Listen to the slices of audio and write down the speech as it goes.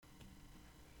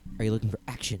Are you looking for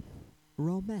action,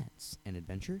 romance, and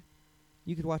adventure?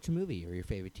 You could watch a movie or your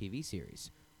favorite TV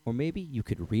series. Or maybe you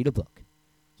could read a book.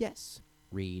 Yes,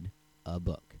 read a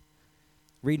book.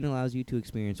 Reading allows you to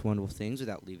experience wonderful things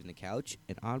without leaving the couch,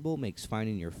 and Audible makes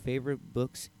finding your favorite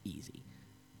books easy.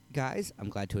 Guys, I'm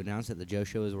glad to announce that the Joe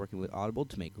Show is working with Audible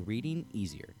to make reading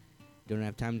easier. Don't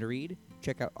have time to read?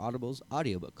 Check out Audible's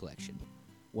audiobook collection.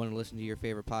 Want to listen to your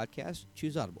favorite podcast?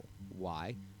 Choose Audible.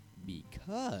 Why?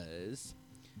 Because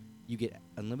you get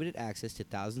unlimited access to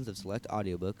thousands of select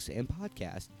audiobooks and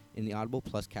podcasts in the Audible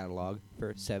Plus catalog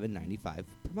for $7.95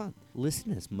 per month.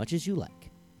 Listen as much as you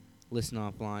like. Listen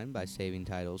offline by saving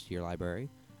titles to your library.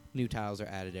 New titles are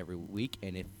added every week,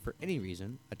 and if for any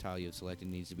reason a title you have selected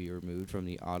needs to be removed from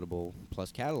the Audible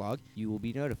Plus catalog, you will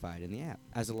be notified in the app.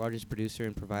 As the largest producer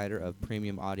and provider of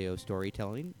premium audio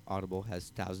storytelling, Audible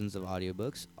has thousands of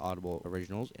audiobooks, Audible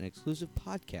originals, and exclusive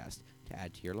podcasts to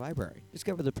add to your library.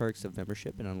 Discover the perks of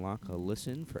membership and unlock a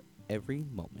listen for every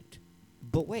moment.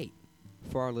 But wait,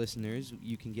 for our listeners,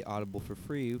 you can get Audible for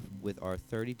free with our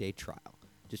 30-day trial.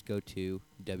 Just go to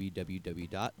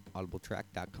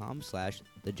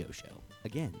www.audibletrack.com/thejoeshow.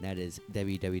 Again, that is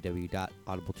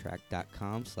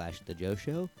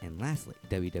www.audibletrack.com/thejoeshow. And lastly,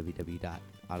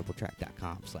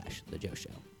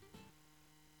 www.audibletrack.com/thejoeshow.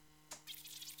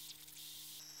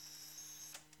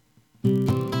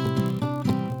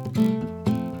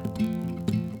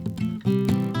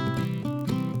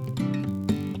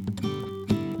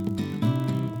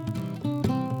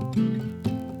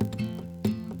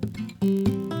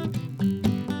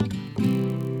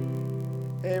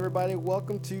 Everybody,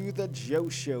 welcome to the Joe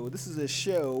Show. This is a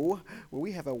show where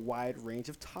we have a wide range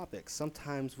of topics.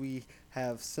 Sometimes we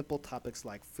have simple topics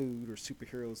like food or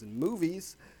superheroes and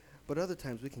movies, but other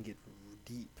times we can get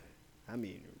deep. I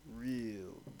mean,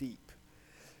 real deep.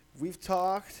 We've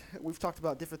talked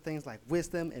about different things like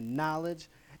wisdom and knowledge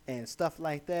and stuff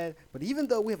like that. But even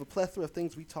though we have a plethora of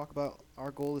things we talk about,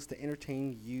 our goal is to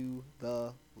entertain you,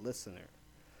 the listener.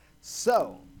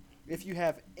 So, if you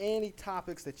have any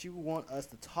topics that you want us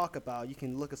to talk about, you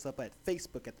can look us up at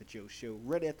Facebook at The Joe Show,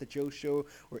 Reddit at The Joe Show,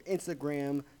 or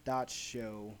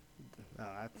Instagram.show.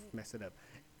 I messed it up.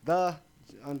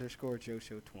 _Joe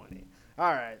Show 20.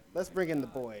 All right, let's bring in the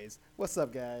boys. What's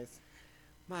up, guys?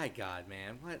 My God,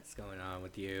 man, what's going on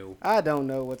with you? I don't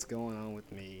know what's going on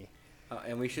with me.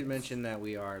 And we should mention that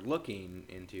we are looking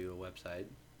into a website.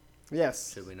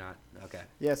 Yes. Should we not? Okay.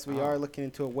 Yes, we are looking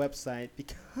into a website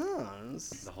because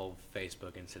the whole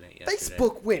Facebook incident yesterday.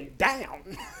 Facebook went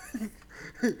down.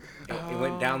 It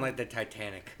went down like the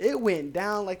Titanic. It went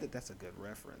down like that's a good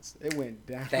reference. It went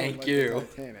down Thank like you. the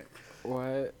Titanic.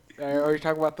 What? Are you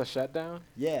talking about the shutdown?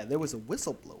 Yeah, there was a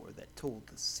whistleblower that told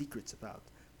the secrets about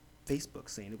Facebook,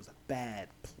 saying it was a bad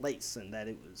place and that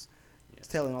it was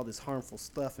telling all this harmful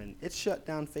stuff, and it shut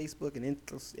down Facebook and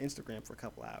Instagram for a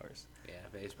couple hours. Yeah,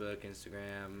 Facebook,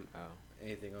 Instagram,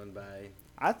 anything owned by.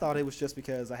 I thought it was just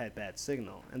because I had bad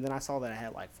signal, and then I saw that I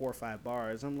had like 4 or 5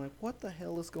 bars. I'm like, what the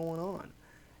hell is going on?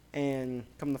 And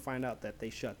come to find out that they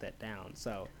shut that down.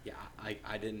 So Yeah,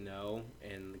 I didn't know,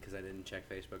 and because I didn't check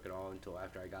Facebook at all until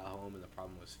after I got home, and the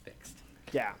problem was fixed.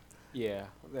 yeah. Yeah,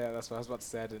 that's what I was about to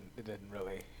say. It didn't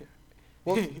really.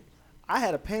 Well, I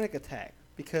had a panic attack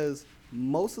because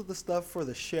most of the stuff for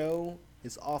the show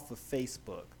is off of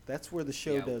Facebook. That's where the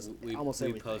show does almost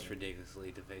everything. We post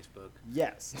ridiculously to Facebook.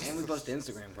 Yes. And we post to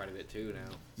Instagram quite a bit too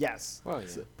now. Yes. Well, yeah.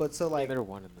 So like they're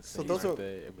one and the same. So those are.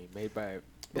 made by.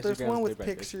 But there's one with made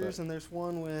by pictures, Facebook. and there's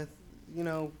one with,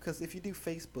 because if you do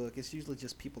Facebook, it's usually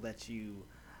just people that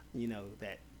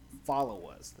that follow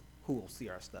us who will see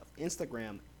our stuff.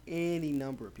 Instagram, any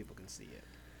number of people can see it.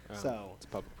 So it's a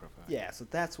public profile. Yeah, so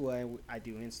that's why I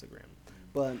do Instagram.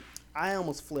 But I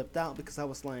almost flipped out because I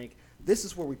was like, this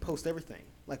is where we post everything.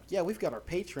 Like, yeah, we've got our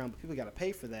Patreon, but people got to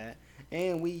pay for that.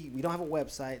 And we don't have a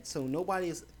website, so nobody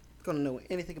is going to know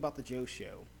anything about the Joe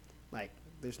Show. Like,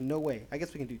 there's no way. I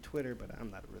guess we can do Twitter, but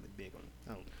I'm not really big on.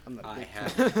 I'm not. I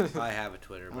have a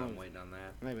Twitter, but I'm waiting on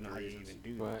that. I don't even know how you even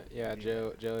do that. But yeah,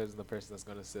 Joe is the person that's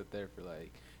going to sit there for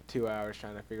like 2 hours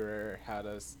trying to figure out how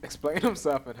to explain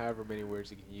himself and however many words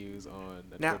he can use on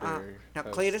the Twitter. Now,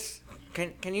 post. Cletus,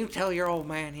 can you tell your old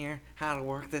man here how to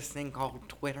work this thing called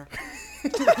Twitter?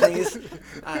 Please,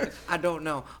 I don't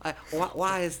know.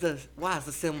 Why is the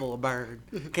symbol a bird?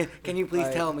 Can you please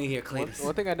tell me here, Cletus?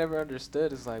 One thing I never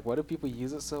understood is like, why do people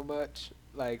use it so much?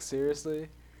 Like seriously,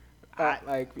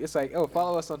 it's like, oh,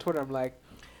 follow us on Twitter. I'm like,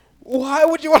 why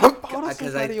would you want to follow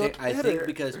somebody on Twitter? I think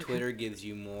because Twitter gives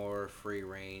you more free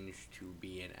range to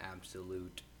be an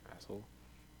absolute asshole.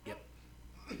 Yep.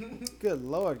 Good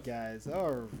Lord, guys.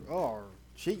 Oh,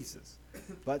 Jesus.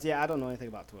 But yeah, I don't know anything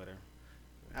about Twitter.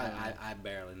 I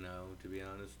barely know, to be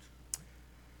honest.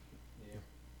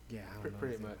 Yeah, I don't know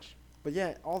Pretty anything. much. But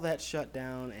yeah, all that shut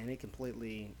down, and it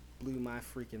completely blew my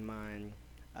freaking mind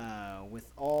with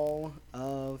all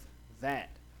of that.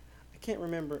 I can't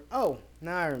remember. Oh,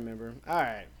 now I remember. All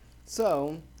right.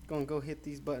 So, going to go hit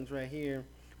these buttons right here.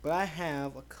 But I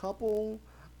have a couple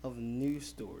of news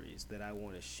stories that I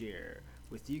want to share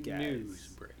with you guys. News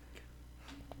break.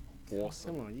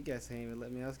 Awesome. Come on, you guys ain't even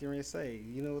let me. I was getting ready to say.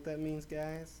 You know what that means,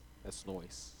 guys? That's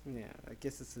noise. Yeah, I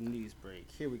guess it's a news break.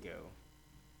 Here we go.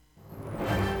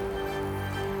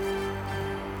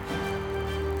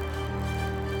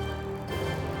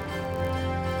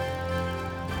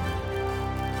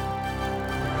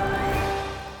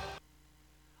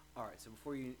 All right, so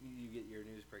before you get your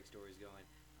news break stories going,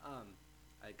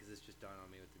 because it's just dawned on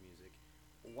me with the music,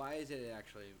 why is it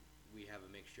actually we have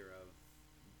a mixture of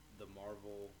the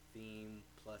Marvel theme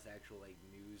plus actual like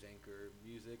news anchor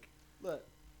music? Look.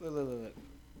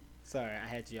 Sorry, I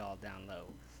had you all down low.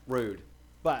 Rude.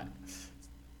 But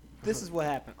this is what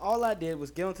happened. All I did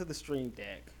was get onto the stream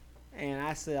deck, and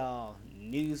I saw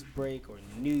news break or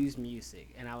news music,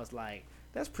 and I was like,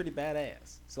 that's pretty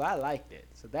badass. So I liked it.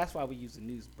 So that's why we use the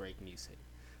news break music.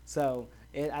 So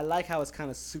I like how it's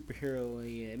kind of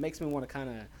superhero-y. It makes me want to kind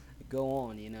of go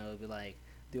on, you know, be like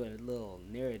doing a little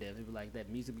narrative. It'd be like that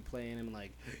music be playing, and I'm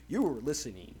like, you're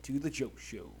listening to The Joe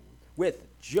Show with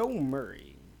Joe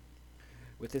Murray,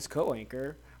 with his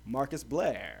co-anchor, Marcus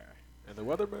Blair. And the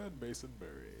weatherman, Mason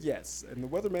Murray. Yes, and the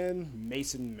weatherman,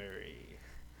 Mason Murray.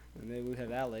 And then we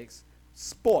have Alex,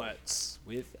 Sports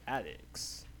with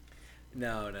Alex.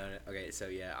 No. Okay, so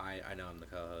yeah, I know I'm the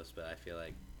co-host, but I feel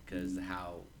like because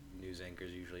how news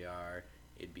anchors usually are,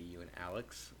 it'd be you and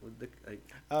Alex with the like.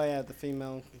 Oh yeah, the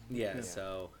female. Yeah.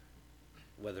 So,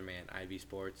 weatherman, IB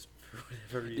Sports for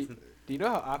whatever reason. Do you know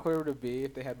how awkward it would be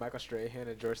if they had Michael Strahan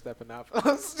and George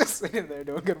Stephanopoulos just sitting there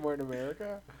doing Good Morning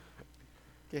America?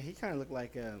 Yeah, he kind of looked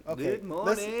like. Okay, Good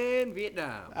morning,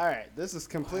 Vietnam. All right, this is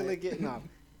completely getting off.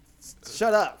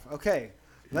 Shut up. Okay,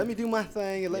 let me do my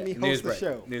thing and let me host the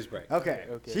show. News break. Okay.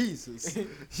 Okay. Jesus,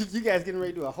 you guys getting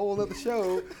ready to do a whole other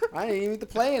show? I ain't even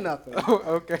playing nothing. Oh,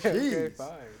 okay. Okay, Jeez. fine.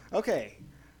 Okay.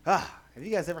 Have you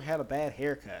guys ever had a bad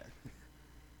haircut?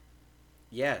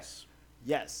 Yes.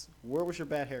 Yes. Where was your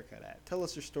bad haircut at? Tell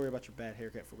us your story about your bad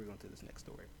haircut before we go into this next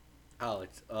story.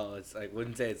 It's like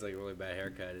wouldn't say it's like a really bad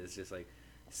haircut. It's just like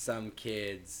some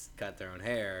kids cut their own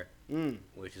hair,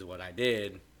 which is what I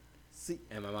did,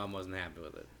 and my mom wasn't happy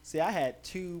with it. See, I had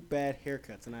 2 bad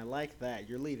haircuts, and I like that.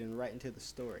 You're leading right into the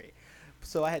story.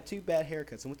 So I had 2 bad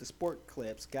haircuts, and with the sport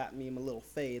clips, got me my little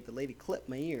fade. The lady clipped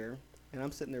my ear, and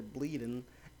I'm sitting there bleeding,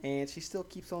 and she still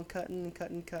keeps on cutting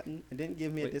and didn't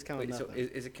give me a discount or nothing. So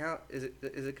is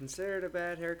it considered a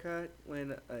bad haircut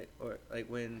when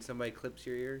when somebody clips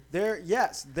your ear?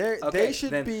 They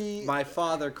should then be. My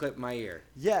father clipped my ear.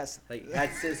 Yes. Like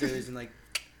had scissors and like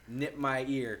nipped my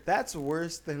ear. That's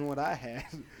worse than what I had.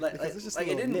 Because it's just a it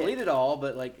little didn't nip. bleed at all,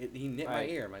 but like he nipped my Right.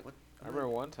 ear. I'm like, what? I remember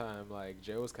one time, like,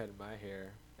 Joe was cutting my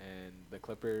hair, and the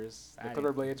clipper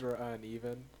didn't- blades were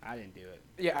uneven. I didn't do it.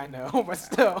 Yeah, I know, but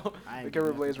still, I the ain't do clipper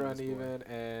nothing blades for were this boy. uneven,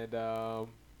 and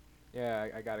yeah,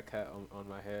 I got a cut on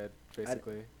my head,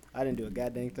 basically. I didn't do a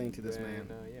goddamn thing to this And, man.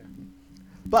 yeah.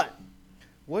 But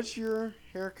was your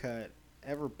haircut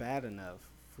ever bad enough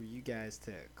for you guys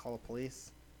to call the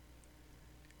police?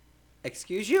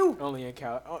 Excuse you? Only in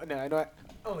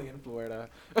only in Florida.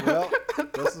 Well,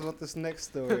 this is what this next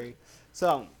story.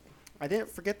 So, I didn't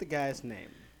forget the guy's name,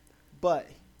 but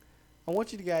I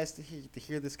want you guys to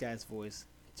hear this guy's voice.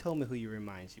 Tell me who he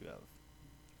reminds you of.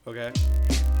 Okay.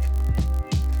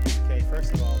 Okay,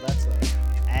 first of all, that's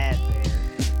a ad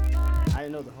there. I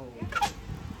didn't know the whole.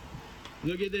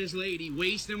 Look at this lady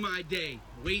wasting my day.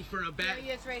 Wait for a bad There he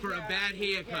is right for a here. bad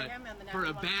haircut. Yeah, him on the For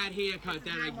a 911. bad haircut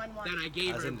This is 911. that I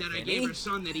gave As her in that I Vinny? gave her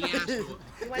son that he asked for. You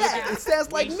want Yeah, that? it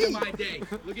sounds like Wasting me. my day.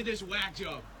 Look at this whack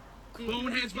job.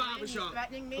 Bonehead's Barbershop.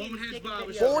 Threatening me? Bonehead's Take a Barbershop.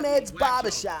 video. Bonehead's Whack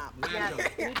Barbershop. job. Whack Yes.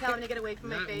 job. Can you tell him to get away from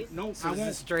my Nah, face? No, So I this won't.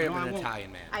 is straight No, up I an won't.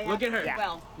 Italian man. I Look at her. have-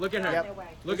 Well, Look at her. Yep. no way.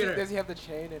 Look at her. Does he have the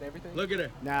chain and everything? Look at her.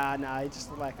 Nah, he just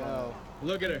looked like a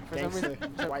Look at her. For some gangster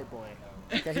reason- white boy.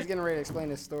 Okay, he's getting ready to explain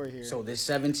his story here. So this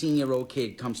 17-year-old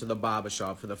kid comes to the barber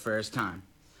shop for the first time.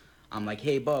 I'm like,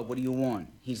 hey, bud, what do you want?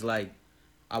 He's like,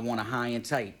 I want a high and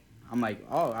tight. I'm like,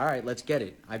 oh, all right, let's get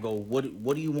it. I go, what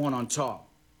do you want on top?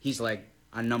 He's like,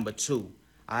 a number 2.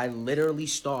 I literally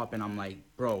stop and I'm like,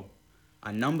 bro,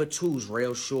 a number 2's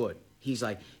real short. He's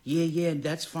like, yeah,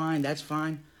 that's fine.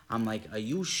 I'm like, are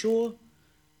you sure?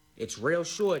 It's real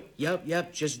short.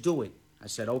 Yep, just do it. I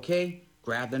said, okay,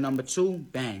 grab the number 2,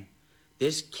 bang.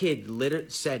 This kid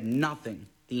said nothing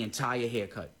the entire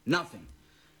haircut. Nothing.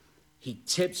 He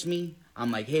tips me.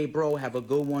 I'm like, hey, bro, have a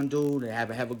good one, dude. Have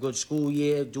a good school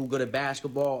year. Do good at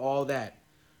basketball, all that.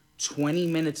 20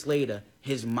 minutes later,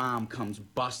 his mom comes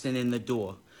busting in the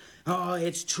door. Oh,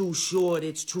 it's too short.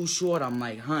 It's too short. I'm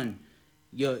like, hun,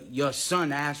 your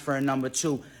son asked for a number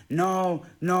 2. No,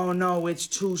 it's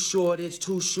too short. It's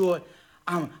too short.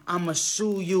 I'ma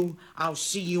sue you. I'll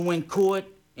see you in court.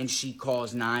 And she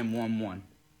calls 911.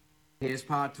 Here's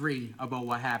part 3 about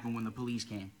what happened when the police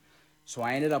came. So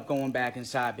I ended up going back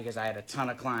inside because I had a ton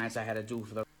of clients I had to do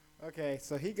for the... Okay,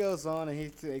 so he goes on and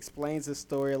he explains his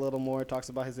story a little more, talks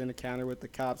about his encounter with the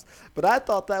cops. But I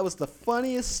thought that was the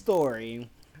funniest story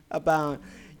about,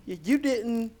 you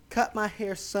didn't cut my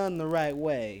hair, son, the right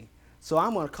way, so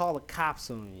I'm going to call the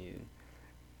cops on you.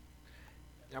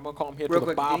 I'm going to call him here Real to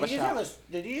the quick, barber shop.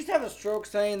 did you just have a stroke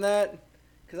saying that?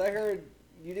 Because I heard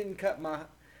you didn't cut my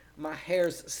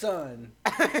hair's son.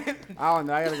 I don't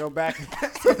know, I got to go back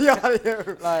to the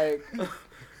audio. Like,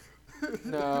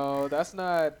 no, that's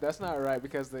not right,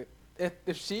 because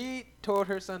if she told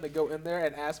her son to go in there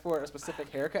and ask for a specific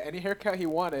haircut, any haircut he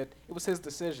wanted, it was his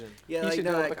decision. Yeah, he like, should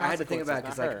no, know like, the I had to think about it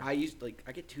consequences, because not like her.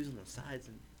 I get twos on the sides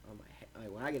and on my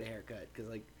like when I get a haircut because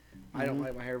like I don't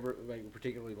like my hair like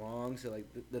particularly long, so like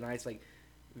the nice like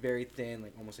very thin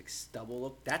like almost like stubble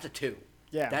look, that's a 2.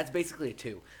 Yeah. That's basically a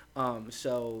 2.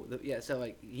 So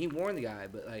like he warned the guy,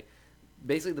 but like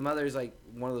basically the mother is like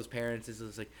one of those parents is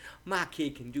just like, my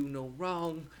kid can do no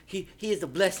wrong. He is the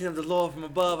blessing of the Lord from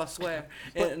above, I swear.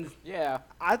 And Yeah.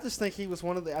 I just think he was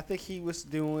I think he was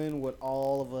doing what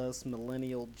all of us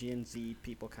millennial Gen Z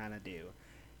people kind of do.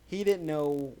 He didn't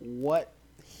know what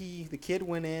the kid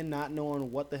went in not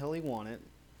knowing what the hell he wanted.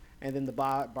 And then the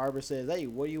barber says, hey,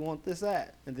 what do you want this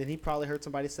at? And then he probably heard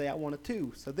somebody say, I want a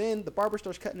 2. So then the barber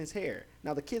starts cutting his hair.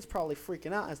 Now the kid's probably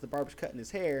freaking out as the barber's cutting his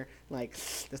hair. Like,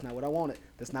 that's not what I wanted.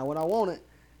 That's not what I wanted.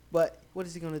 But what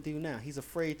is he going to do now? He's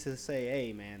afraid to say,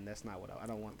 hey, man, that's not what I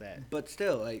don't want that. but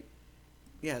still like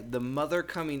yeah, the mother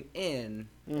coming in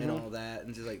and Mhm. all that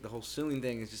and just like the whole suing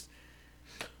thing is just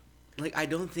like I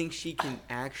don't think she can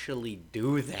actually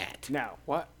do that. No.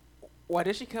 What? Why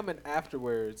did she come in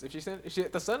afterwards?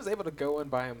 If the son is able to go in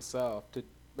by himself to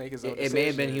make his own It may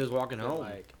have been decision, he was walking then, home.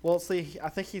 Like, Well, see, I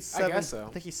think he's I guess so. I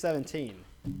think he's 17.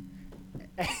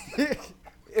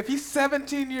 if he's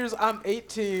 17 years, I'm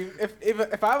 18.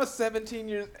 If I was 17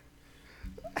 years,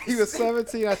 He was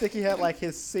 17. I think he had like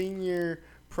his senior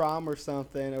prom or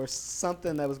something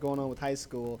that was going on with high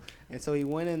school. And so he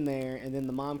went in there, and then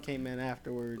the mom came in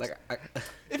afterwards. Like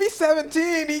if he's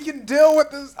 17, he can deal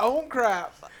with his own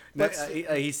crap. no,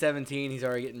 But he's 17. He's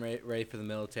already getting ready for the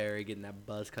military, getting that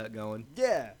buzz cut going.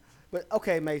 yeah. But,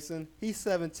 okay, Mason, he's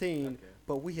 17, Okay.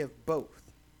 but we have both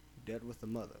dealt with a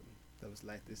mother that was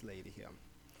like this lady here.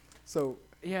 So,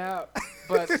 Yeah,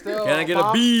 but still. Can I get a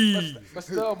mom, B? But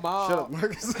still, mom. shut up,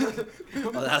 Marcus.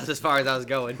 Well, that was as far as I was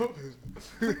going.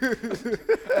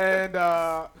 And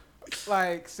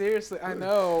like seriously, I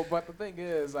know, but the thing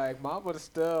is, like, mom would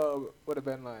have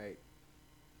been like,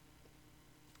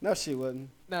 No, she wouldn't.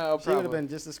 no, She would have probably. been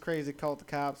just as crazy, called the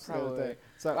cops. and Probably. everything.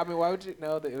 So, I mean, why would you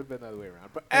know that it would have been the other way around?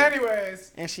 But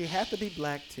anyways, and she had to be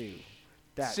black, too.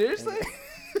 seriously?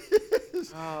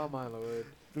 Oh my lord.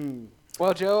 Mm.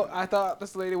 Well, Joe, I thought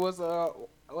this lady was a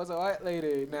white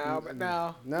lady now, but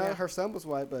now. No, yeah. her son was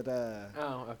white, but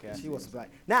Oh, okay. she was black.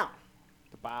 Now,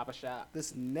 The barber shop.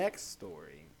 this next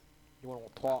story. You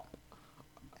want to talk?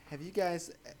 Have you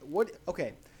guys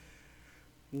okay,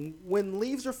 when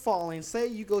leaves are falling, say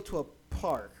you go to a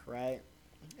park, right,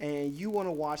 and you want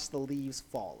to watch the leaves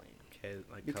falling. Okay,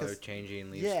 like Because- color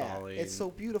changing, leaves Yeah, falling. it's so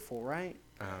beautiful, right?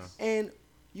 Uh-huh. And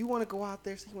you want to go out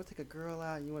there, so you want to take a girl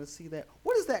out and you want to see that.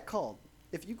 What is that called?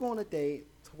 If you go on a date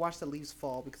to watch the leaves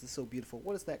fall because it's so beautiful,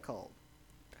 what is that called?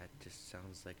 That just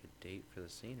sounds like a date for the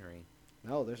scenery.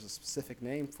 No, there's a specific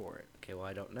name for it. Okay, well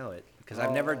I don't know it because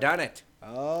I've never done it.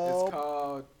 Oh, It's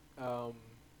called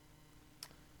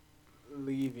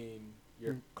leaving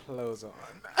your clothes on.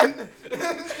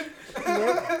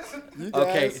 you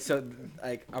Okay, guys- so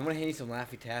like I'm gonna hand you some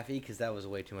Laffy Taffy because that was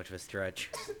way too much of a stretch.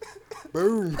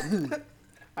 Boom.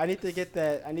 I need to get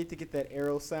that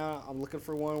arrow sound. I'm looking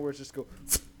for one where it's just go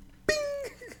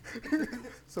bing.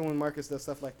 So when Marcus does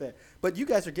stuff like that. But you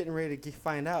guys are getting ready to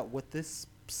find out what this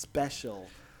special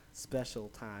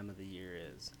time of the year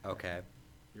is. Okay,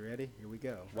 You ready? Here we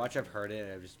go. watch. I've heard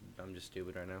it. I'm just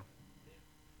stupid right now.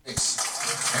 And now,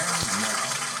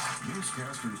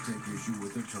 newscasters take issue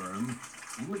with the term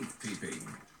leaf peeping.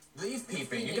 Leaf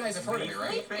peeping. You guys have heard of it,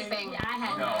 right? Leaf peeping. Yeah, I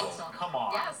had No, that. come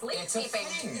on. Yes, leaf It's a peeping.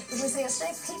 thing. Did we say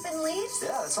yesterday peeping leaves? Yeah,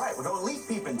 that's right. We're going leaf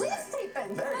peeping today. Leaf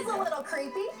peeping. There you That's a go. little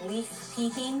creepy. Leaf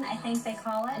peeping, I think they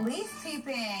call it. Leaf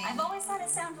peeping. I've always thought it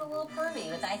sounded a little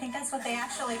but I think that's what they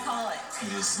actually call it.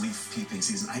 It is leaf peeping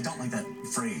season. I don't like that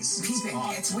phrase. Peeping.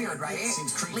 odd. It's weird, right? It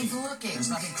seems creepy. Leaf looking. There's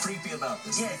nothing creepy about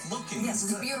this. Yeah. Leaf looking. Yes, is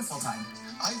it's a good. beautiful time.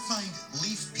 I find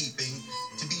leaf peeping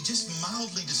to be just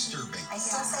mildly disturbing. I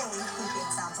still say leaf peeping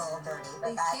sounds a little dirty,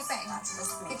 but that's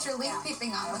just me. Get your leaf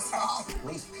peeping on this fall.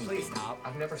 Leaf peeping. Please stop.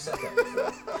 I've never said that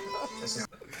before. This is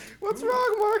What's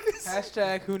wrong, Marcus?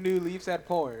 Hashtag who knew leaves had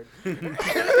porn.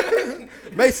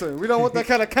 Mason, we don't want that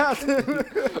kind of content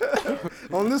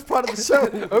on this part of the show.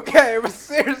 Okay, but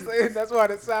seriously, that's what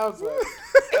it sounds like.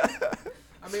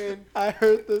 I mean, I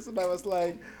heard this and I was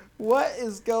like, what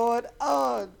is going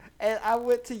on? And I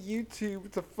went to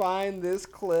YouTube to find this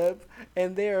clip,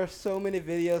 and there are so many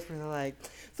videos where they're like,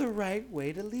 the right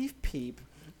way to leaf peep.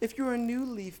 If you're a new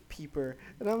leaf peeper.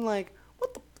 And I'm like,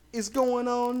 what the is going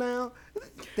on now?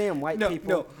 Damn white people.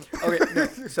 No. Okay, no.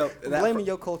 So I'm that blaming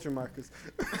your culture, Marcus.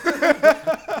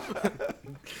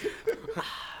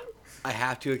 I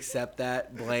have to accept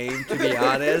that blame, to be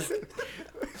honest.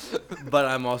 But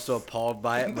I'm also appalled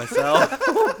by it myself.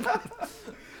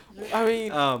 I mean,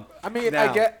 now-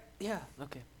 I get. Yeah.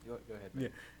 Okay. Go ahead. Yeah.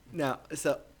 Now,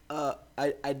 so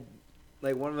I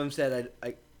like one of them said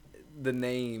the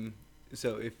name.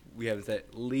 So if we haven't said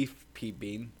leaf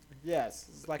peeping. Yes,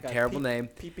 it's like a terrible name.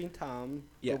 Peeping Tom,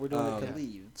 Yeah, but we're doing it to yeah.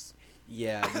 leaves.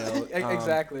 Yeah. No.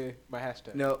 Exactly. My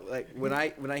hashtag. No, like when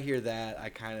I hear that, I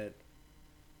kind of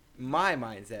my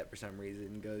mindset for some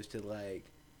reason goes to like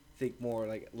think more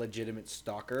like legitimate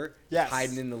stalker, Yes.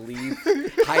 hiding in the leaves,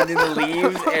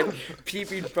 and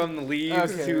peeping from the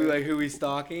leaves Okay. to like who he's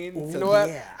stalking. Ooh, So know what?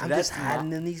 Yeah, I'm That's just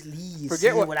hiding in these leaves. Forget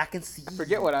seeing what- what I can see.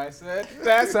 Forget what I said.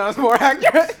 That sounds more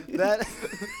accurate. that.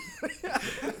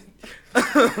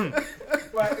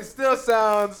 But it still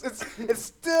sounds. It's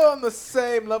still on the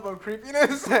same level of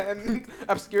creepiness and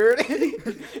obscurity.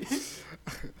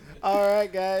 All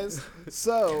right, guys.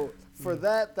 So for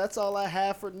that's all I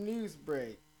have for news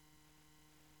break.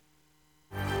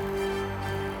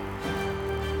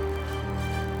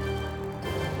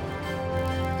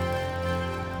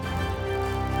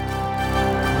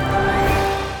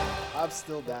 I'm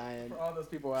still dying. For all those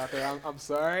people out there, I'm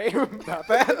sorry about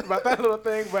that little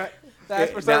thing, but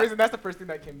that's for some Now- reason that's the first thing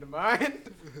that came to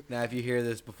mind. now, if you hear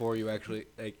this before you actually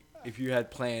like, if you had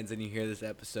plans and you hear this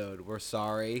episode, we're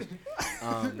sorry. You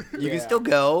Yeah. can still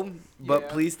go, but Yeah.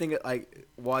 please think like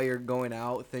while you're going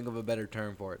out, think of a better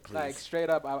term for it, please. Like straight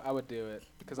up, I would do it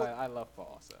because I love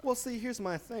fall. So Well, see, here's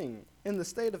my thing. In the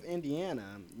state of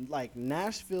Indiana, like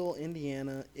Nashville,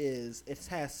 Indiana it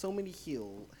has so many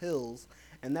hills,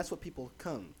 and that's what people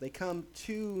come. They come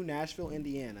to Nashville,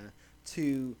 Indiana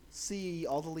to see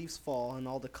all the leaves fall and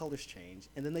all the colors change,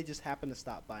 and then they just happen to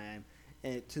stop by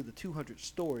to the 200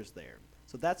 stores there.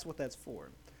 So that's what that's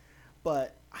for.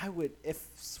 But I would,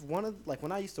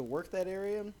 when I used to work that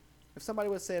area, if somebody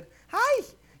would have said, "Hi,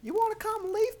 you want to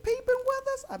come leaf peeping with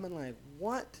us?" I've been like,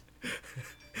 "What?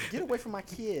 Get away from my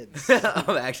kids."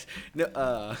 Actually,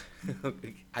 no.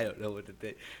 I don't know what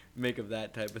to make of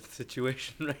that type of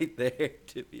situation right there.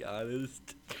 To be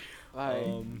honest, like,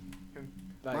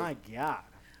 like My God.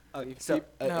 leaf so, peep-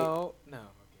 no,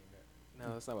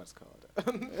 that's not what it's called.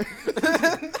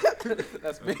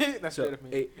 That's me. That's so straight of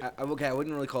me. I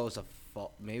wouldn't really call this a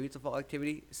fall. Maybe it's a fall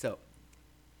activity. So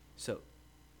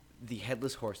the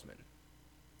headless horseman.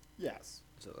 Yes.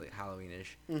 So like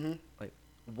Halloween-ish. Mm-hmm. Like,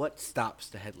 what stops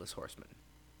the headless horseman?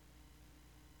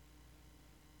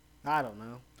 I don't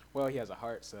know. Well, he has a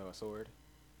heart, so a sword.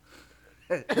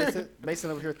 Mason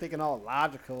over here thinking all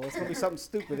logical. It's gonna be something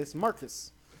stupid. It's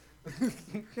Marcus.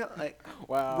 Like,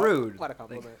 Wow. rude. What a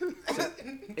compliment.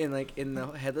 in the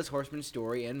headless horseman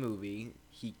story and movie,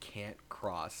 he can't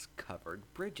cross covered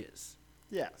bridges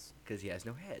Yes. because he has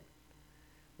no head.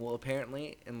 Well,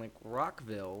 apparently in like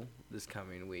Rockville this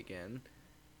coming weekend,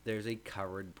 there's a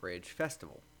covered bridge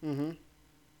festival. Mm-hmm.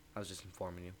 I was just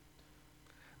informing you.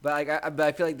 But like, but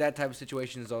I feel like that type of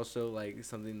situation is also like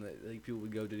something that like people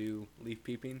would go to do leaf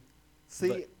peeping.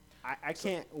 See, I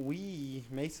can't.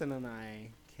 Mason and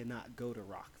I cannot go to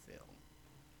Rockville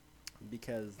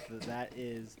because that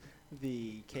is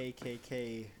the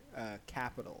KKK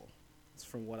capital. It's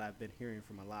from what I've been hearing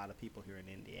from a lot of people here in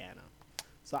Indiana.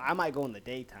 So I might go in the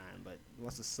daytime, but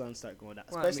once the sun starts going down,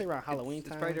 Well, I especially mean, around Halloween it's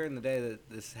time. probably during the day that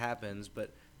this happens.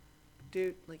 But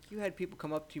dude, like you had people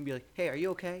come up to you and be like, "Hey, are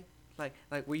you okay?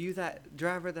 Like, were you that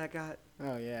driver that got?"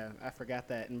 Oh yeah, I forgot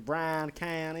that in Bryan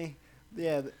County.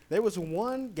 Yeah, there was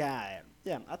one guy.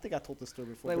 Yeah, I think I told this story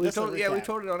before. Like but we that's a told, we recap.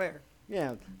 told it on air.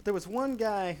 Yeah, there was one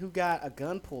guy who got a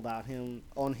gun pulled out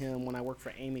on him when I worked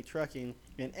for Amy Trucking,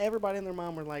 and everybody and their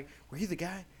mom were like, "Were you the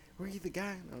guy? Were you the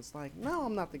guy?" And I was like, "No,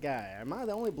 I'm not the guy. Am I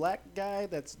the only black guy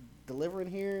that's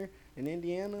delivering here in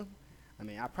Indiana, I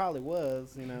mean, I probably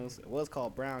was. You know, it was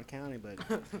called Brown County, but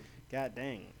god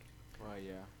dang. Well,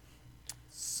 yeah.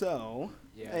 So,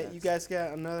 Yeah. hey, you guys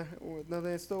got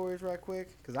another stories right quick?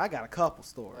 Because I got a couple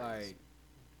stories. Like,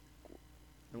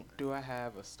 do I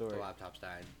have a story? The laptop's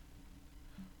died.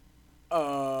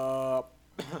 All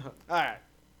right.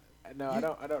 No,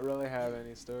 I don't really have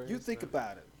any stories. You think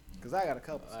about it, because I got a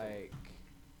couple stories. Like,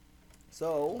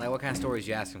 So, Like, what kind of stories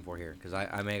you asking for here? Because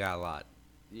I may got a lot.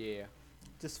 yeah.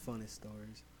 just funny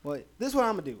stories. Well, this is what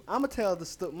I'm going to do. I'm going to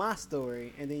tell my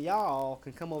story, and then y'all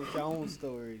can come up with your own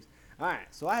stories. All right,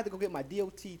 so I had to go get my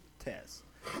DOT test.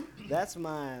 That's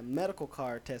my medical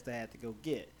card test I had to go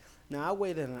get. Now, I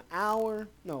waited about an hour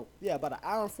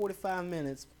and 45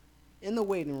 minutes in the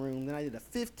waiting room. Then I did a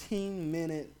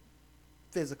 15-minute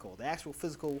physical. The actual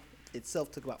physical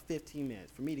itself took about 15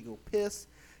 minutes for me to go piss,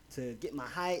 to get my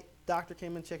height. Doctor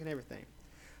came in checking everything.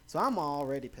 So I'm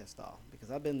already pissed off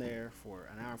because I've been there for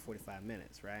an hour and 45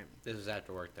 minutes, right? This was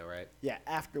after work, though, right? Yeah,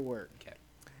 after work. Okay.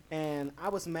 And I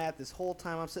was mad this whole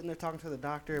time. I'm sitting there talking to the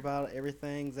doctor about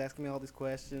everything. He's asking me all these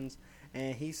questions.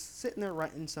 And he's sitting there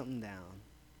writing something down.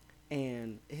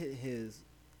 And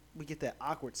we get that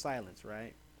awkward silence,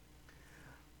 right?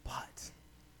 But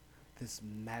this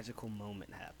magical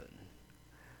moment happened.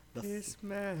 This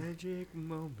magic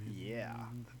moment. Yeah.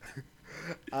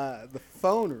 The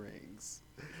phone rings.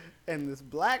 And this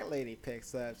black lady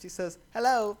picks up. She says,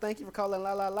 "Hello, thank you for calling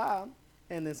la la la."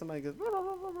 And then somebody goes,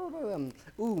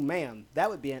 "Ooh, ma'am, that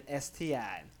would be an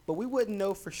STI. But we wouldn't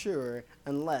know for sure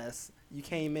unless you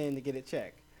came in to get it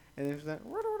checked." And then she's like,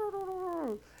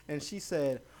 and she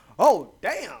said, "Oh,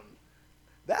 damn,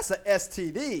 that's a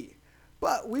STD.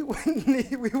 But we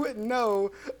wouldn't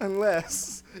know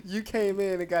unless you came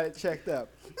in and got it checked up.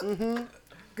 Mm-hmm.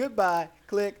 Goodbye.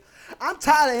 Click. I'm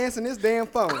tired of answering this damn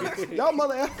phone. Y'all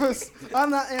mother effers, I'm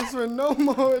not answering no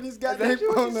more of these goddamn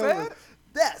phone numbers."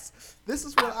 Yes. This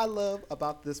is what I love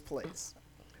about this place.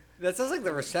 That sounds like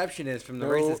the receptionist from the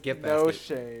racist gift basket. No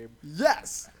shame.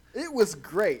 Yes. It was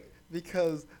great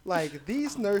because, like,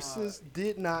 these nurses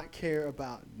did not care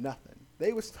about nothing.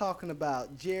 They was talking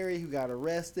about Jerry, who got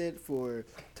arrested for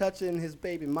touching his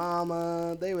baby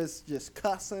mama. They was just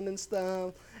cussing and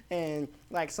stuff. And,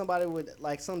 like, some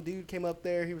dude came up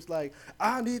there. He was like,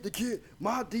 "I need to get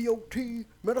my DOT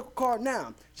medical card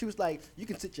now." She was like, "You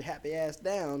can sit your happy ass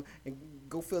down and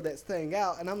go fill that thing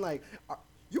out." And I'm like,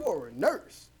 "You are a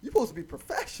nurse. You're supposed to be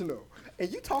professional. And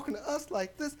you talking to us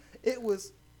like this?" It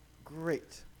was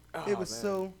great. It was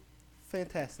so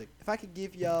fantastic. If I could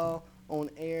give y'all on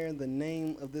air the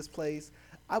name of this place,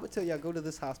 I would tell y'all go to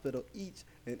this hospital each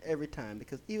and every time,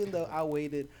 because even though I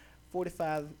waited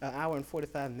an hour and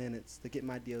 45 minutes to get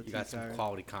my DOT card. You got some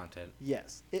quality content.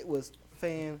 Yes, it was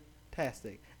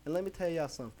fantastic. And let me tell y'all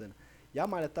something. Y'all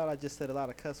might have thought I just said a lot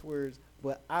of cuss words,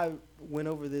 but I went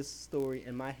over this story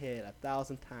in my head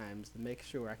 1,000 times to make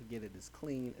sure I could get it as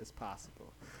clean as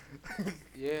possible.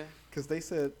 Yeah. Because they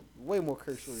said way more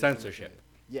curse words. Censorship.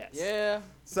 Yes. Yeah.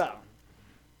 So, I'm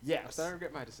yes. starting to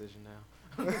regret my decision now.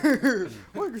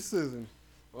 What decision?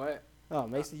 What? Oh,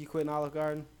 Mason, you quitting Olive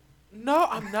Garden? No,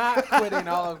 I'm not quitting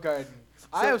Olive Garden.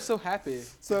 I am so happy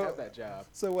to have that job.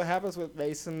 So what happens with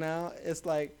Mason now, it's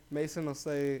like Mason will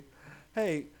say,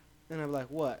 "Hey," and I'm like,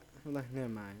 "What?" I'm like, "Never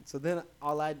mind." So then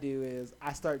all I do is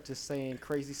I start just saying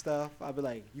crazy stuff. I'll be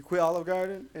like, "You quit Olive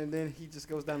Garden?" And then he just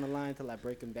goes down the line till I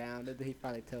break him down. And then he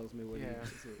finally tells me what he wants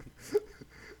to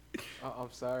say.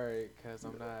 I'm sorry, because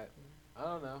I'm not. I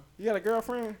don't know. You got a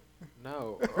girlfriend?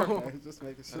 No. Okay, just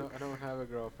making sure. I don't have a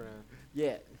girlfriend.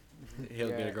 Yeah. He'll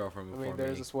get a girlfriend before there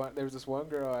me. was this one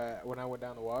girl when I went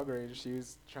down to Walgreens. She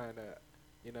was trying to,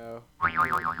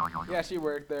 yeah, she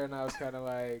worked there, and I was kind of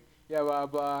like, yeah, blah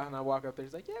blah. And I walk up there,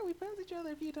 she's like, "Yeah, we found each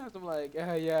other a few times." I'm like,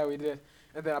 "Yeah, we did."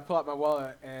 And then I pull out my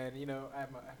wallet, and I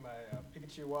have my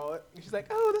Pikachu wallet. And she's like,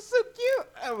 "Oh, that's so cute."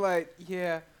 I'm like,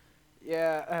 "Yeah."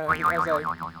 I was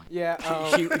like, "Yeah."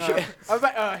 I was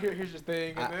like, "Here's your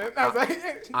thing." And then I was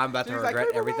like, I'm about to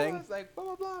regret everything. I was like, blah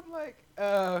blah blah. I'm like,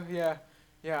 "Oh yeah."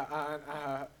 Yeah,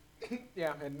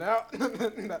 and no,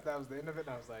 that was the end of it. And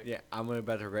I was like, Yeah, I'm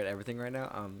about to regret everything right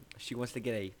now. She wants to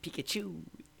get a Pikachu.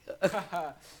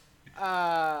 I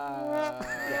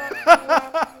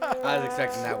was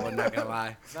expecting that one, not gonna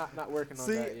lie. Not working on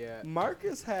that yet.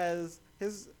 Marcus has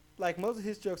most of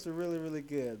his jokes are really, really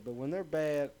good, but when they're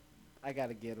bad, I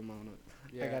gotta get him on it.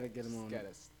 Yeah, I gotta get him on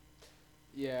it.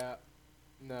 Yeah,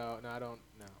 no, I don't.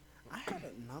 No. I had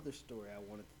another story I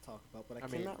wanted to talk about, but I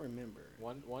cannot remember.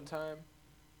 One time,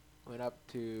 we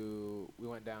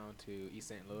went down to East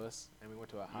St. Louis, and we went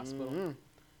to a hospital. Mm-hmm.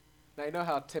 Now, you know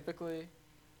how typically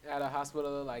at a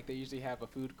hospital, like they usually have a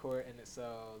food court and it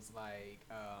sells like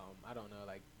I don't know,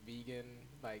 like vegan,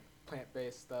 like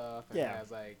plant-based stuff, and it Yeah.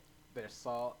 has like their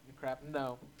salt and crap.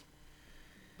 No,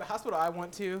 the hospital I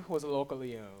went to was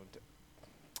locally owned.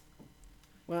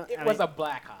 Well, It I was mean- a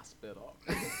black hospital.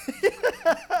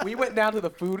 We went down to the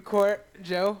food court,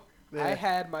 Joe. I Yeah.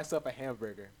 had myself a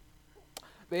hamburger.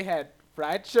 They had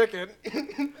fried chicken,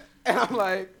 and I'm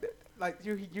like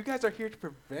you guys are here to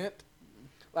prevent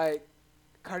like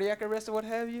cardiac arrest or what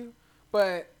have you,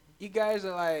 but you guys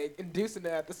are like inducing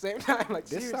it at the same time. Like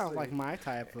This seriously. sounds like my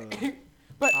type of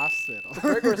But hospital. the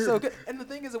burger was so good, and the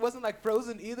thing is, it wasn't like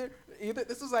frozen either.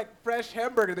 This was like fresh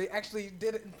hamburger. They actually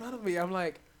did it in front of me. I'm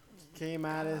like, Came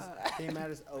out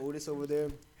as Otis over there.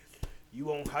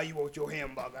 How you want your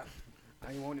hamburger?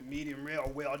 I want it medium rare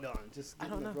or well done. Just I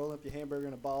don't know. roll up your hamburger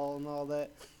in a ball and all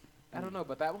that. I don't know,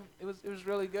 but that one it was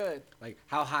really good. Like,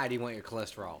 how high do you want your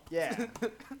cholesterol? Yeah.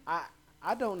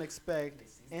 I don't expect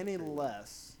any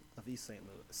less of East St.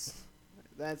 Louis.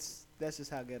 That's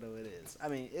just how ghetto it is. I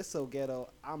mean, it's so ghetto.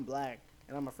 I'm black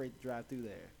and I'm afraid to drive through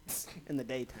there in the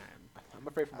daytime. I'm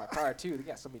afraid for my car too. They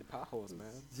got so many potholes, man.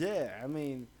 Yeah, I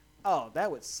mean, oh,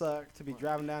 that would suck to be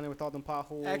driving down there with all them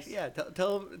potholes. Actually, yeah.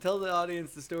 Tell the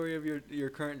audience the story of your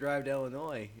current drive to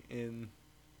Illinois in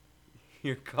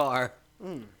your car.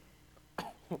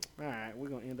 All right, we're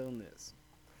gonna end on this.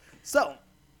 So,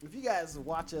 if you guys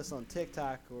watch us on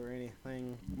TikTok or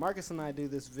anything, Marcus and I do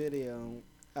this video.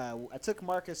 I took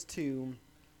Marcus to.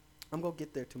 I'm gonna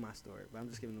get there to my story, but I'm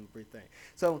just giving them a brief thing.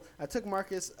 So I took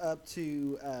Marcus up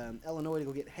to Illinois to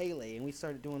go get Haley, and we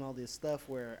started doing all this stuff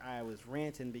where I was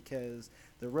ranting because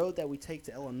the road that we take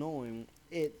to Illinois,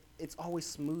 it's always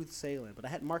smooth sailing. But I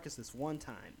had Marcus this one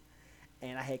time,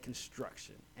 and I had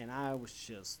construction, and I was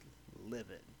just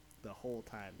livid the whole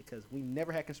time because we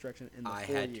never had construction in the 4 years.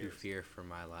 I had to fear for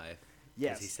my life.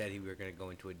 Yes. Because he said we were going to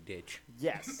go into a ditch.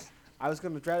 Yes. I was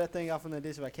going to drive that thing off in the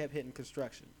ditch if I kept hitting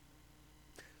construction.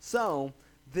 So,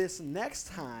 this next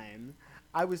time,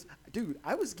 I was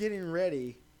getting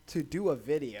ready to do a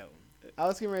video. I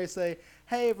was getting ready to say,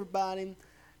 hey, everybody,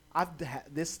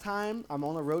 this time I'm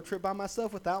on a road trip by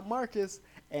myself without Marcus,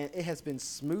 and it has been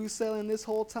smooth sailing this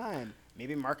whole time.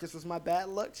 Maybe Marcus was my bad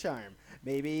luck charm.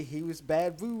 Maybe he was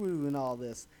bad woo-woo and all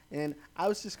this. And I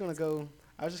was just going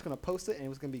to post it, and it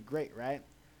was going to be great, right?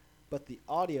 But the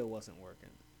audio wasn't working.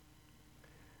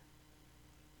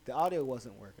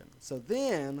 So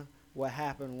then what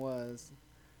happened was,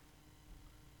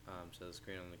 So the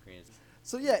screen on the screen is...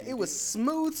 so yeah, it was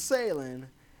smooth sailing.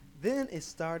 Then it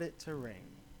started to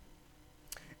rain.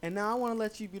 And now I want to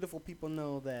let you beautiful people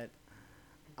know that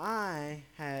I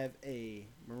have a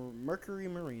Mercury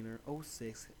Mariner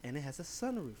 06, and it has a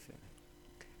sunroof in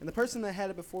it. And the person that had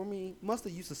it before me must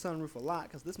have used the sunroof a lot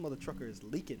because this mother trucker is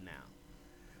leaking now.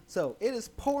 So it is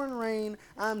pouring rain.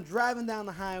 I'm driving down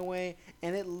the highway,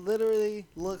 and it literally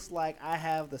looks like I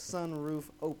have the sunroof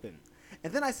open.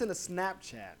 And then I sent a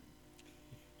Snapchat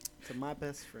to my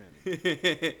best friend.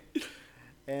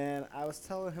 And I was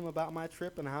telling him about my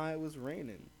trip and how it was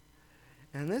raining.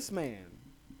 And this man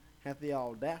had the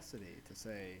audacity to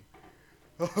say,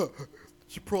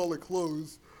 "She probably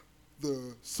closed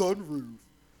the sunroof."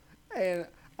 And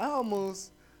I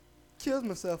almost killed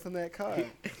myself in that car.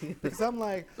 Because I'm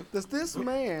like, does this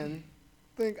man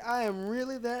think I am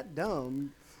really that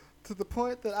dumb to the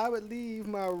point that I would leave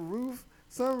my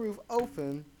sunroof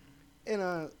open in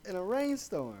a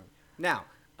rainstorm? Now,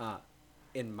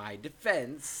 in my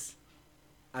defense,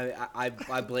 I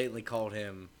blatantly called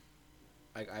him.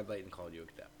 I blatantly called you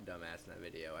a dumbass in that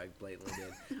video. I blatantly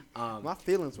did. My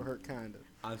feelings were hurt, kind of.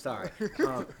 I'm sorry.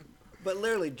 But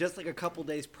literally, just like a couple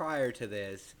days prior to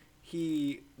this,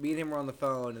 me and him were on the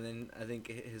phone, and then I think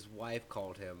his wife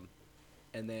called him,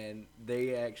 and then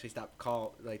they actually stopped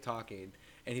talking,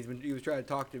 and he was trying to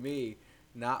talk to me,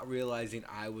 not realizing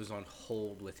I was on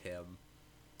hold with him.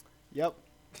 Yep.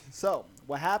 So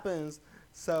what happens?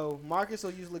 So Marcus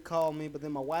will usually call me, but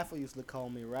then my wife will usually call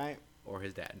me, right? Or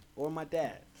his dad. Or my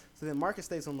dad. So then Marcus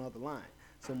stays on the other line.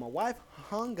 So my wife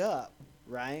hung up,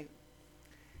 right?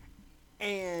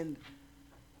 And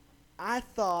I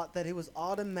thought that it was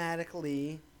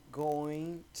automatically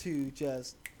going to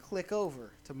just click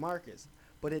over to Marcus,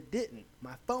 but it didn't.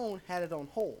 My phone had it on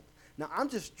hold. Now I'm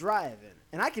just driving,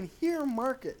 and I can hear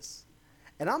Marcus,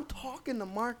 and I'm talking to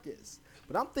Marcus,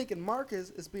 but I'm thinking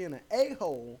Marcus is being an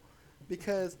a-hole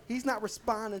because he's not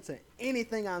responding to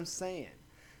anything I'm saying.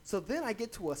 So then I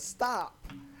get to a stop,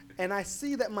 and I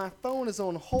see that my phone is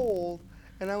on hold,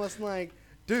 and I was like,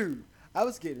 dude, I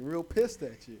was getting real pissed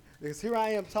at you because here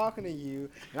I am talking to you,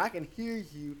 and I can hear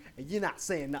you, and you're not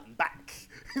saying nothing back.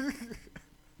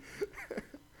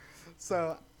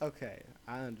 So, okay,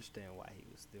 I understand why he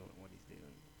was doing what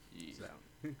he's doing.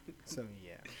 Yeah. So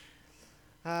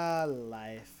yeah.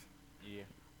 Life. Yeah.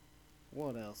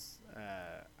 What else?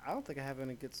 I don't think I have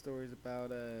any good stories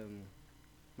about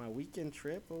my weekend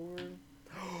trip over.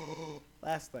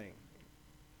 Last thing.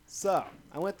 So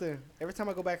I went to. Every time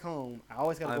I go back home, I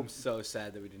always gotta I'm go. so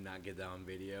sad that we did not get that on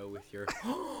video with your.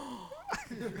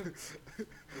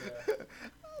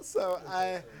 So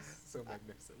So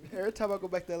magnificent. every time I go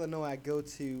back to Illinois, I go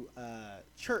to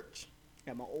church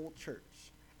at my old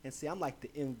church, and see, I'm like the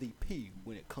MVP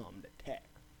when it comes to tech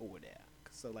over there.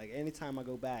 So like anytime I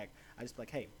go back, I just be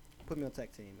like, hey, put me on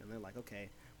tech team, and they're like, okay,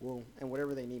 well, and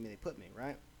whatever they need me, they put me,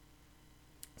 right?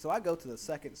 So I go to the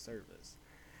second service,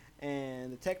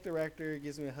 and the tech director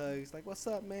gives me a hug. He's like, what's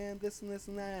up, man? This and this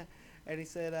and that, and he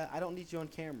said, I don't need you on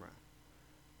camera.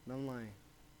 And I'm like,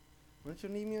 why don't you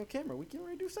need me on camera? We can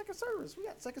ready to do second service. We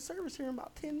got second service here in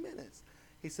about 10 minutes.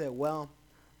 He said, well,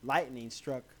 lightning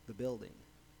struck the building,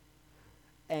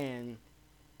 and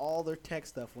all their tech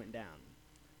stuff went down.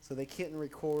 So they couldn't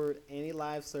record any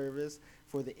live service.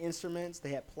 For the instruments, they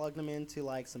had plugged them into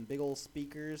like some big old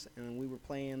speakers, and we were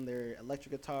playing their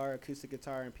electric guitar, acoustic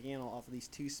guitar, and piano off of these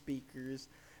two speakers.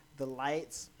 The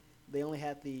lights, they only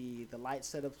had the light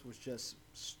setups was just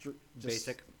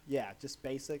Basic? Yeah, just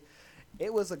basic.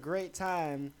 It was a great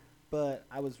time, but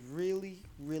I was really,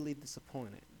 really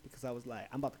disappointed because I was like,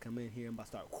 I'm about to come in here, I'm about to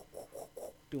start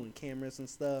doing cameras and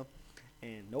stuff,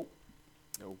 and nope,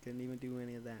 couldn't even do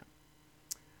any of that.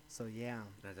 So yeah,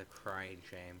 That's a crying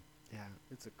shame. yeah,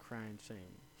 it's a crying shame.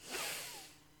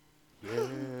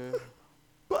 Yeah.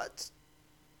 But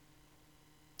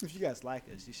if you guys like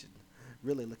us, you should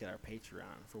really look at our Patreon.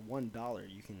 For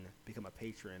 $1, you can become a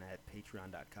patron at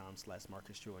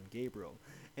patreon.com/Marcus, Joe, and Gabriel.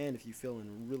 And if you're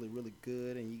feeling really, really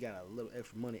good and you got a little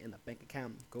extra money in the bank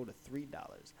account, go to $3.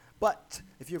 But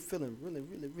if you're feeling really,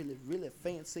 really, really, really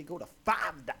fancy, go to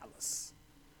 $5.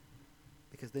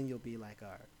 Because then you'll be like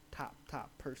our top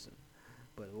person.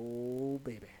 But oh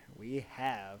baby, we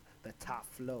have the top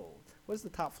floor. What is the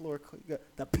top floor called?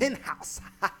 The penthouse.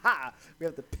 We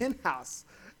have the penthouse,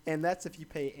 and that's if you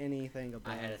pay anything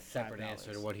above. I had a separate $5.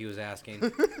 answer to what he was asking.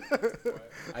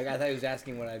 I thought he was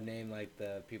asking what I've named like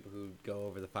the people who go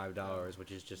over the $5,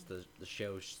 which is just the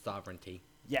show's sovereignty.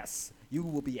 Yes, you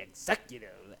will be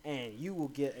executive, and you will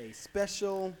get a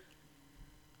special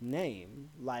name.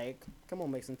 Like, come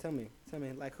on, Mason, tell me,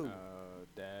 like who?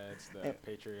 That's the Eh.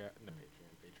 patriarch. No,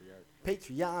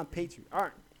 Patreon,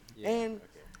 patriarch. Yeah, And okay.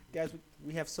 guys,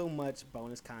 we have so much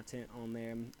bonus content on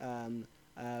there.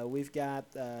 We've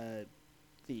got the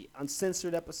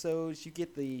uncensored episodes. You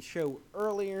get the show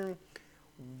earlier.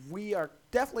 We are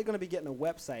definitely going to be getting a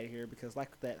website here because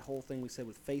like that whole thing we said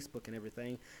with Facebook and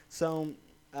everything. So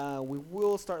we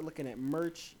will start looking at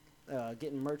merch,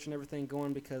 getting merch and everything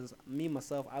going because me,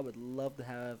 myself, I would love to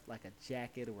have like a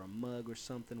jacket or a mug or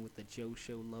something with the Joe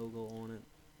Show logo on it.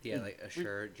 Yeah, like a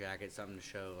shirt, jacket, something to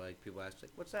show. Like people ask,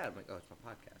 like, "What's that?" I'm like, "Oh, it's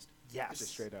my podcast." Yes.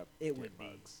 Just straight up. It get would be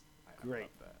mugs. I great. love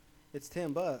that. It's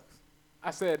 $10.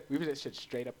 I said we should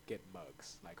straight up get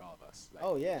mugs, like all of us. Like,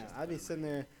 Oh yeah, just I'd be sitting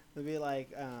there. It'd be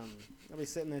like, I'd be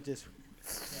sitting there just.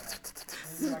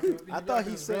 Yeah. I thought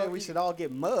he said we should all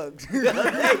get mugged.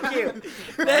 Thank you,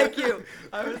 thank you.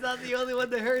 I was not the only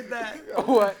one that heard that.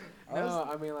 What? No,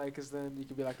 I mean, like, 'cause then you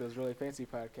could be like those really fancy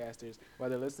podcasters while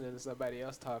they're listening to somebody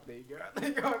else talk. They go for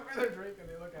their drink and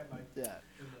they look at like, Yeah.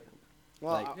 and like,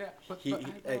 Well, Like, yeah, but He,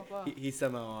 blah, blah. he's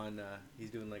somehow on. He's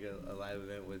doing like a live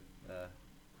event with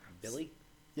Billy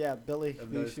yeah, Billy. of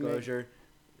who No she made- Disclosure,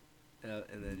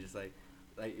 and then just like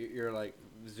you're like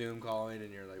Zoom calling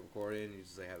and you're like recording. And you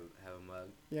just like have a mug.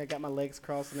 Yeah, I got my legs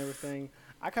crossed and everything.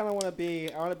 I kind of want to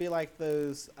be. I want to be like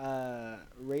those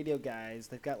radio guys.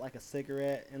 They've got like a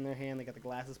cigarette in their hand. They got the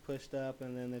glasses pushed up,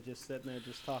 and then they're just sitting there,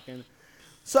 just talking.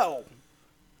 So,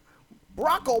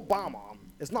 Barack Obama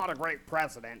is not a great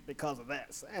president because of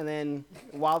this. And then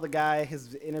while the guy,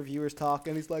 his interviewer's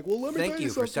talking, he's like, "Well, let me Thank tell you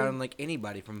you for something." sounding like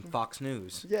anybody from Fox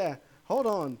News. Yeah, hold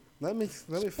on. Let me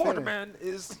finish. Sportman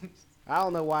is. I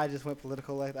don't know why I just went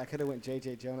political like that. I could have went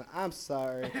J.J. Jonah. I'm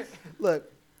sorry. Look,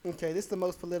 okay, this is the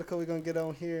most political we're gonna get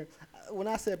on here. When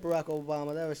I said Barack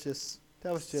Obama, that was just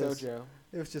So Joe,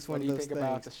 it was just what one do of you those think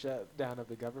about the things. shutdown of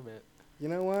the government? You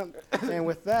know what? And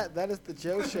with that, that is the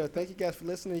Joe Show. Thank you guys for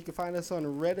listening. You can find us on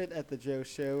Reddit at the Joe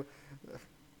Show,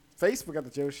 Facebook at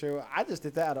the Joe Show. I just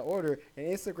did that out of order, and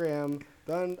Instagram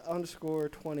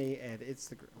 _20 at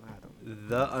Instagram. I don't know.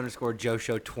 The _ Joe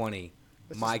Show 20.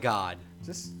 My God.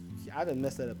 Just I done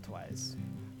messed that up twice.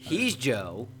 He's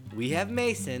Joe. We have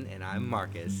Mason, and I'm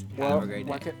Marcus. Have a great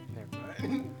day. Never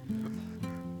mind.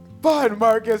 Fine,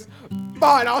 Marcus.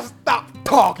 Fine, I'll stop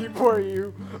talking for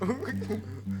you.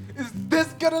 Is this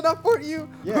good enough for you?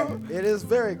 Yeah, it is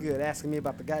very good asking me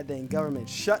about the goddamn government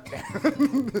shutdown.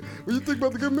 What do you think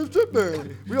about the government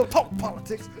shutdown? We don't talk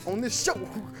politics on this show.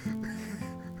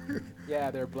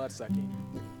 Yeah, they're blood sucking.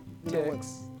 You know what?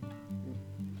 Ticks.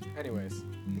 Anyways.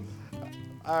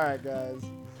 All right, guys.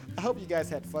 I hope you guys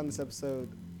had fun this episode.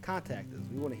 Contact us.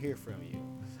 We want to hear from you.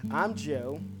 I'm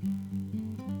Joe.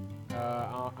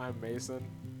 I'm Mason.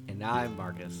 And I'm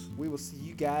Marcus. We will see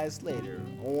you guys later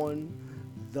on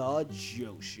The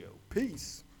Joe Show.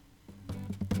 Peace.